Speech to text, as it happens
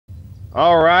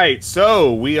All right,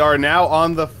 so we are now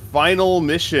on the final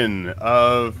mission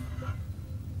of...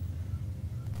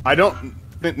 I don't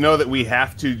know that we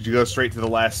have to go straight to the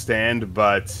last stand,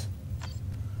 but...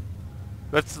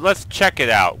 Let's check it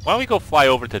out. Why don't we go fly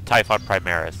over to Typhon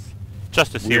Primaris?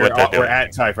 Just to see what they're doing. We're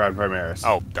at Typhon Primaris.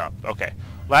 Oh, okay.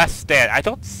 Last stand. I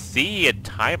don't see a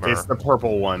timer. It's the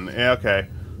purple one. Yeah, okay.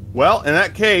 Well, in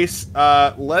that case,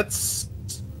 let's...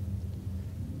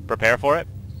 Prepare for it?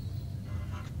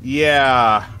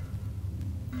 Yeah.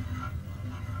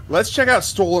 Let's check out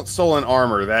stolen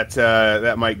armor.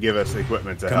 That might give us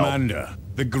equipment to help. Commander,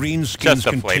 the Greenskins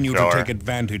continue to take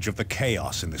advantage of the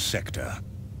chaos in the sector.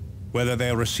 Whether they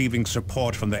are receiving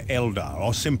support from the Eldar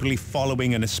or simply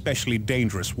following an especially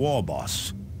dangerous war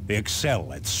boss, they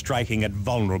excel at striking at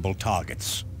vulnerable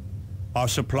targets. Our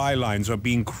supply lines are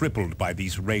being crippled by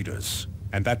these raiders,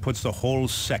 and that puts the whole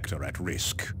sector at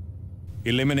risk.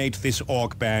 Eliminate this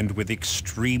orc band with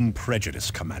extreme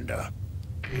prejudice, Commander.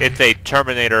 It's a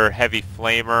Terminator heavy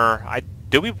flamer.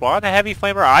 Do we want a heavy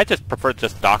flamer? I just prefer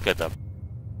just dock at them.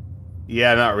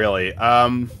 Yeah, not really.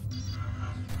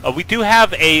 We do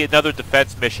have another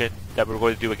defense mission that we're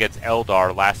going to do against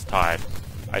Eldar last time,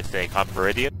 I think, on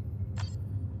Meridian.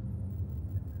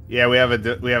 Yeah, we have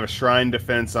a shrine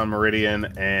defense on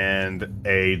Meridian and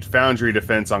a foundry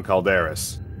defense on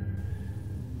Calderis.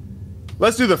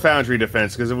 Let's do the foundry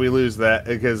defense, because if we lose that,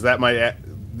 because that might,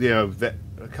 that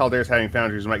Calderis having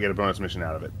foundries might get a bonus mission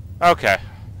out of it. Okay,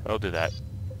 we'll do that.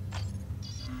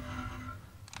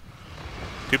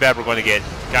 Too bad we're going to get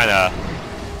kind of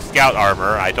scout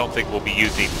armor. I don't think we'll be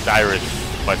using Cyrus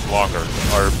much longer,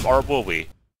 or will we?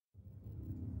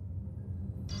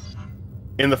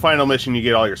 In the final mission, you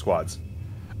get all your squads.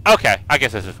 Okay, I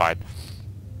guess this is fine.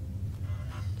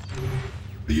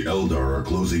 The Eldar are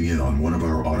closing in on one of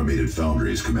our automated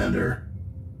foundries, Commander.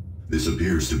 This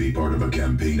appears to be part of a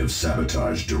campaign of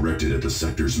sabotage directed at the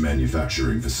sector's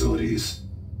manufacturing facilities.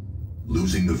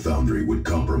 Losing the foundry would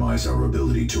compromise our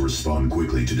ability to respond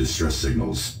quickly to distress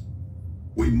signals.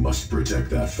 We must protect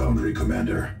that foundry,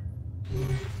 Commander.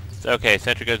 Okay,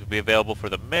 sentry guns will be available for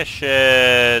the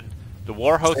mission. The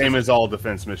Warhost... Same as all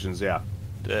defense missions, yeah.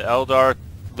 The Eldar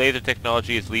laser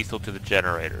technology is lethal to the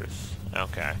generators.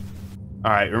 Okay.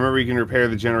 Alright, remember you can repair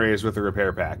the generators with the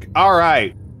repair pack.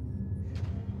 Alright!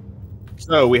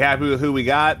 So, we happy with who we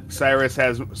got?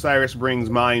 Cyrus brings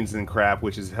mines and crap,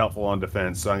 which is helpful on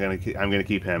defense, so I'm gonna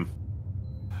keep him.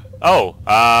 Oh,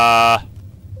 I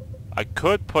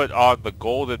could put on the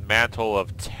Golden Mantle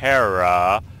of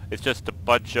Terra. It's just a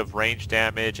bunch of range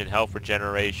damage and health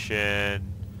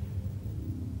regeneration.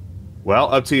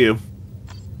 Well, up to you.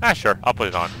 Ah, sure. I'll put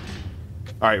it on.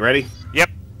 Alright, ready? Yep.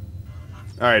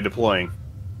 Alright, deploying.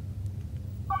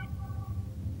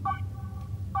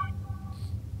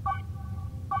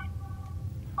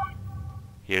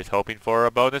 Here's hoping for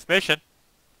a bonus mission.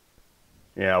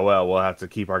 Yeah, well, we'll have to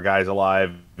keep our guys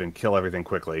alive and kill everything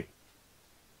quickly.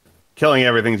 Killing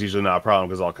everything's usually not a problem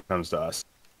because it all comes to us.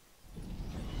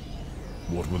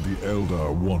 What would the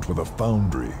Eldar want with a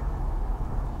foundry?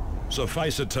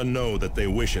 Suffice it to know that they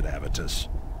wish it, Avitus.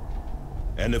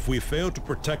 And if we fail to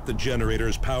protect the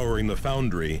generators powering the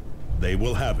foundry, they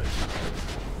will have it.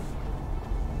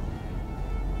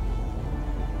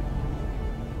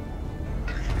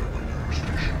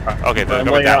 Okay, so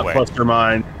go that way. Cluster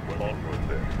mine.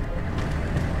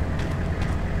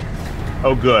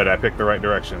 Oh, good. I picked the right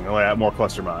direction. I'll lay out more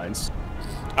cluster mines.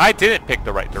 I didn't pick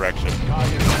the right direction.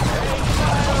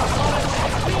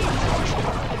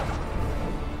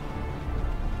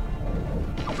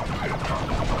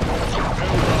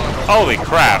 Holy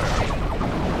crap.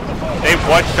 They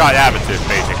one-shot Avitus,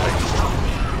 basically.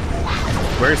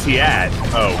 Where's he at?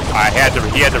 Oh.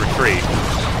 He had to retreat.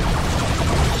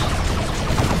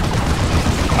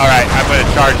 Alright, I'm going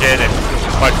to charge in and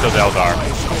punch those Eldar.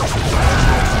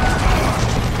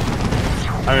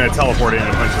 I'm going to teleport in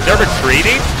and punch them. They're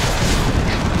retreating?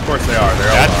 Of course they are.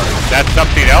 They're Eldar. That's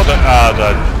something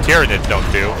the Tyranids don't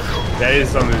do. That is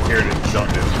something the Tyranids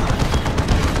don't do.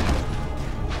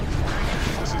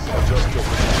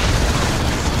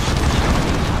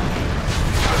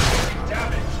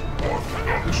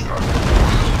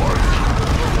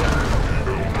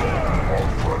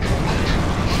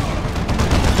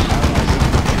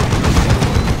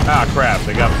 Ah, crap.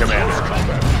 They got the commander.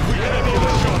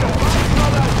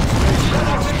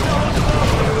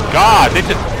 God, they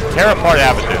just tear apart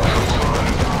Avitus.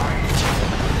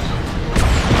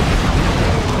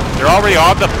 They're already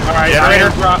on the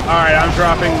generator? Alright, I'm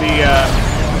dropping the,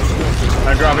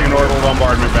 I'm dropping an orbital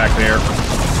bombardment back there.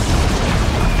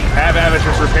 Have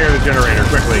Avitus repair the generator,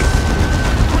 quickly.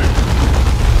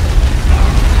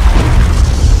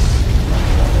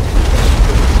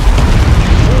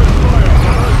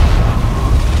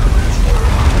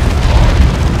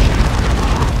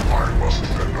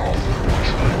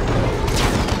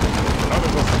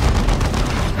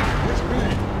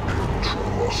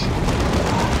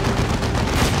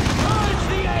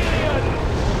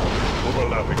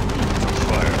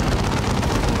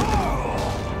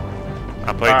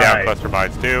 ground cluster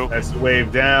mines too. That's the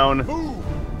wave down.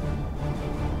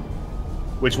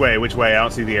 Which way? Which way? I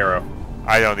don't see the arrow.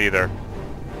 I don't either.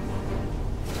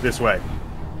 This way.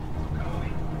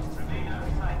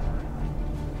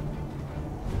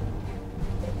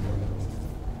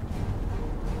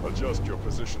 Adjust your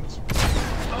positions.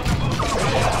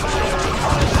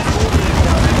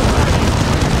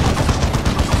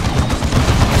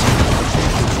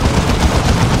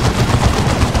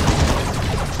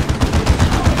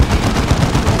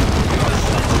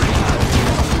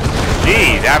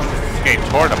 Geez, that getting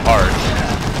torn apart.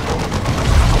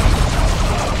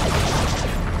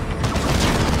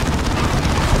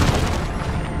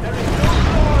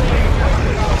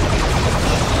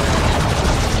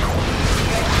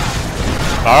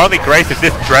 Our only grace is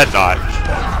this dreadnought.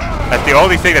 That's the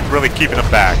only thing that's really keeping them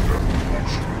back.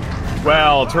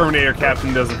 Well, Terminator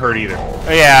Captain doesn't hurt either.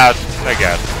 Yeah, I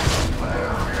guess.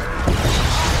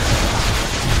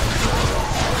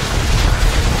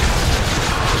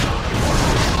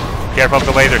 Careful of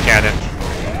the laser cannon.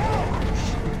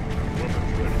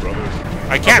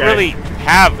 I can't really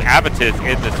have Abatis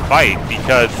in this fight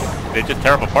because they just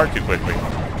tear them apart too quickly.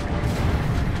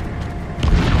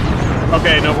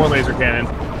 Okay, no more laser cannon.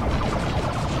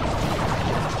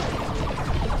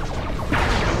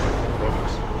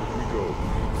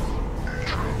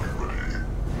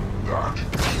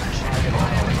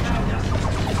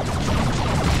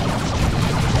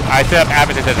 I set up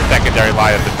Abatis as a secondary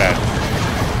line of defense.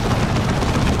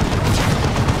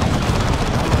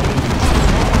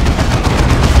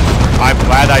 I'm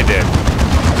glad I did.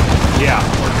 Yeah.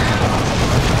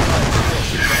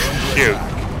 Shoot.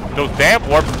 Those damn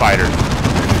warp spiders.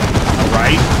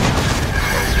 Right?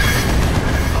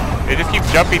 They just keep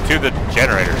jumping to the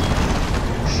generators.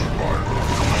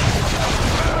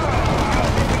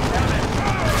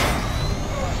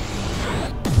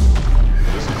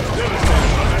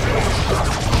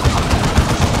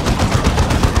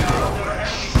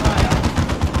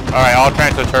 Alright, all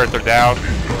transfer turrets are down.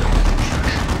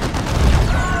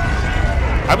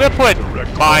 I'm gonna put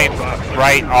mines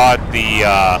right on the,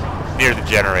 near the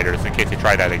generators in case they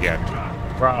try that again.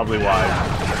 Probably wise.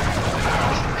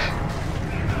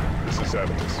 This is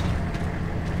Abatis.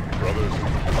 Brothers.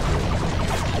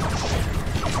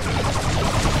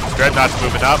 Dreadnought's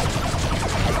moving up.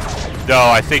 No,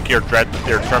 I think your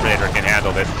Terminator can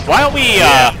handle it. Why don't we,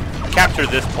 capture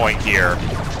this point here?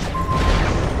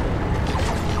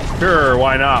 Sure,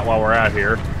 why not while we're out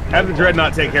here. Have the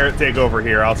Dreadnought take over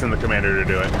here. I'll send the commander to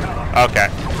do it. Okay.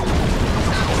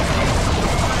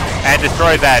 And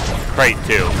destroy that crate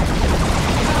too.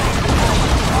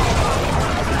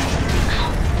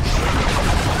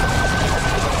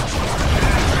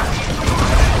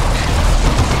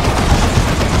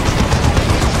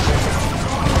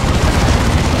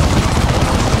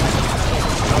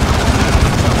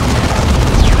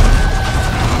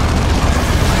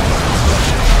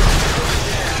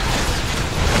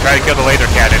 Try to kill the laser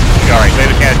cannon. Alright,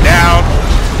 laser cannon down.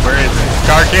 Where is it?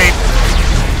 Charging.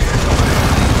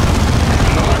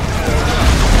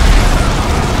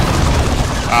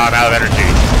 I'm out of energy.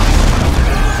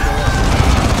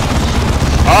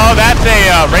 Oh, that's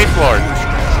a Wraith Lord.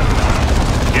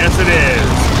 Yes, it is.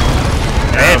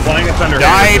 It's flying a Thunderhammer.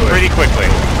 died pretty quickly.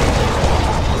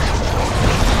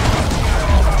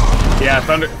 Yeah,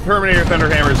 Terminator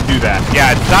Thunderhammers do that.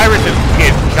 Yeah, Cyrus is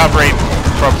covering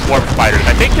from warp spiders.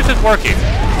 I think this is working.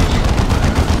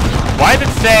 Why did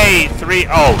it say 3?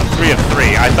 Oh, 3 of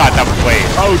 3. I thought that was wave.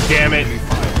 Oh, damn it.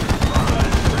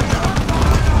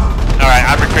 Alright,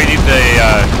 I'm retreating the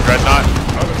Dreadnought.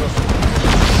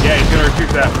 Yeah, he's going to retreat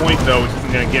to that point, though, which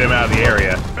isn't going to get him out of the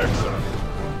area.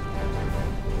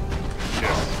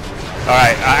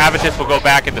 Alright, Abatis will go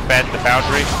back and defend the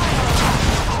Foundry.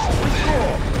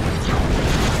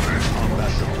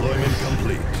 Deployment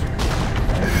complete.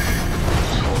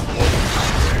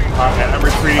 Alright, I'm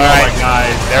retreating all my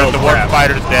guys. There's the warp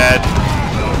spider's dead.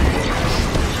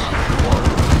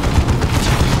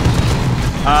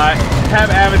 Have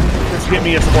Abatis just get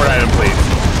me a support item, please.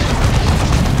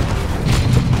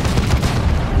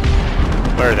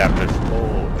 Where is Abatis?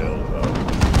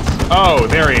 Oh,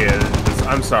 there he is.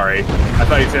 I'm sorry. I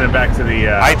thought you sent him back to the...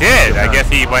 I did. I guess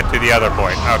he went to the other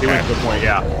point. Okay. He went to the point,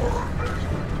 yeah.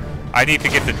 I need to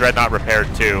get the Dreadnought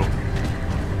repaired too.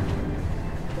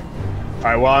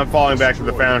 Alright, well, I'm falling back to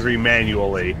the Foundry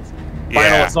manually.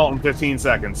 Final assault in 15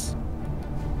 seconds.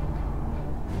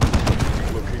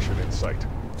 Location in sight.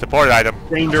 Support item.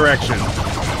 Same direction.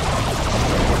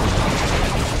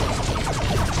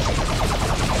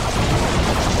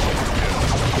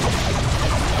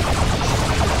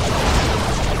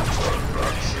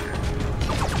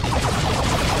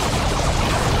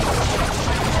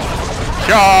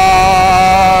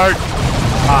 Charge!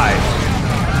 Hi.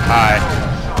 Hi.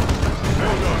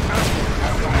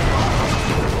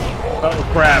 Oh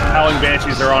crap! Howling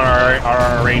Banshees are on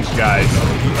our ranged guys.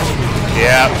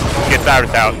 Yeah. Get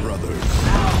Cyrus out.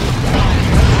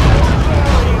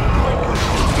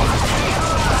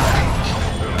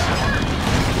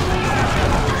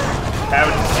 Have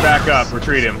it back up.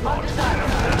 Retreat him.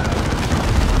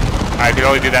 I can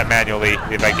only do that manually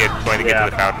if I get to get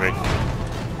to the Foundry.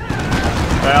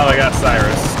 Well, I got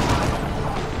Cyrus.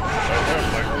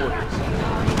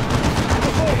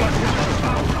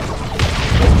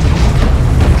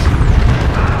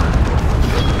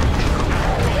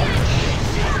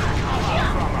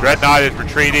 Dreadnought is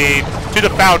retreating to the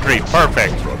Foundry.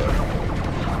 Perfect.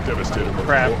 Devastated.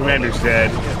 Crap, Commander's dead.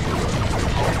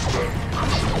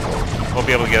 We'll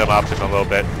be able to get him up in a little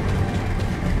bit.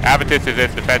 Abatis is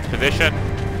in defense position.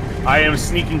 I am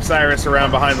sneaking Cyrus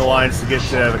around behind the lines to get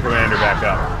the commander back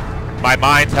up. My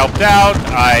mines helped out.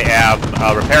 I am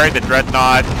repairing the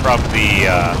Dreadnought from the...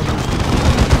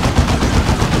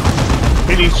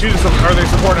 Can you shoot some... Are there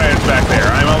support items back there?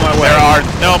 I'm on my way. There are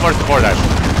no more support items.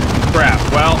 Crap.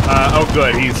 Well, oh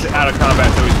good. He's out of combat,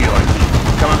 so he's healing.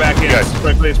 Coming back in as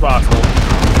quickly as possible.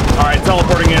 Alright,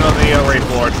 teleporting in on the Wraith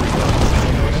Lord.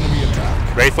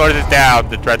 Wraith Lord is down.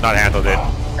 The Dreadnought handled it.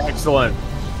 Excellent.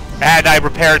 And I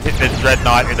repaired the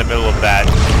Dreadnought in the middle of that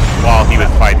while he was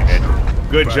fighting it.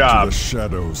 Good job. To the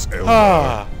shadows,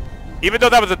 Eldar. Even though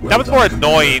that was more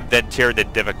annoying than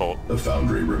Tyranid difficult. The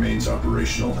Foundry remains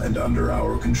operational and under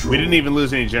our control. We didn't even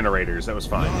lose any generators. That was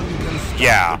fine.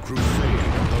 Yeah.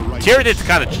 Tyranid's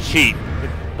kind of cheap.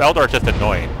 Eldar's just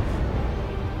annoying.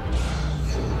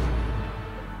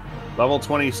 Level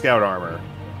 20 scout armor.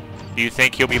 Do you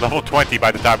think he'll be level 20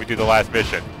 by the time we do the last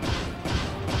mission?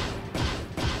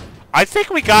 I think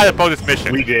we got a bonus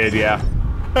mission. We did, yeah.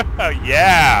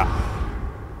 Yeah!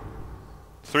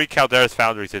 3 Calderas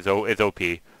Foundries is OP.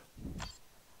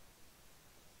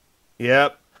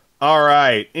 Yep. All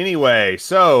right. Anyway,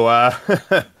 so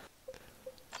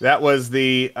that was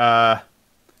the that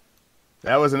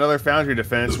was another Foundry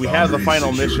defense. We have the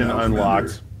final mission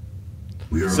unlocked.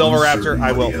 Silverraptor,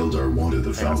 I will. The Eldar wanted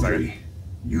the Foundry.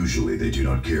 Usually, they do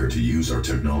not care to use our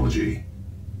technology.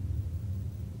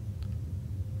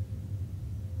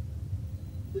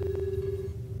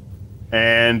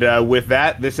 And with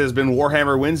that, this has been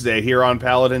Warhammer Wednesday here on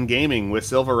Paladin Gaming with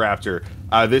Silverraptor.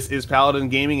 This is Paladin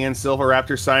Gaming and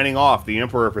Silverraptor signing off. The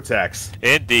Emperor protects.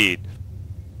 Indeed.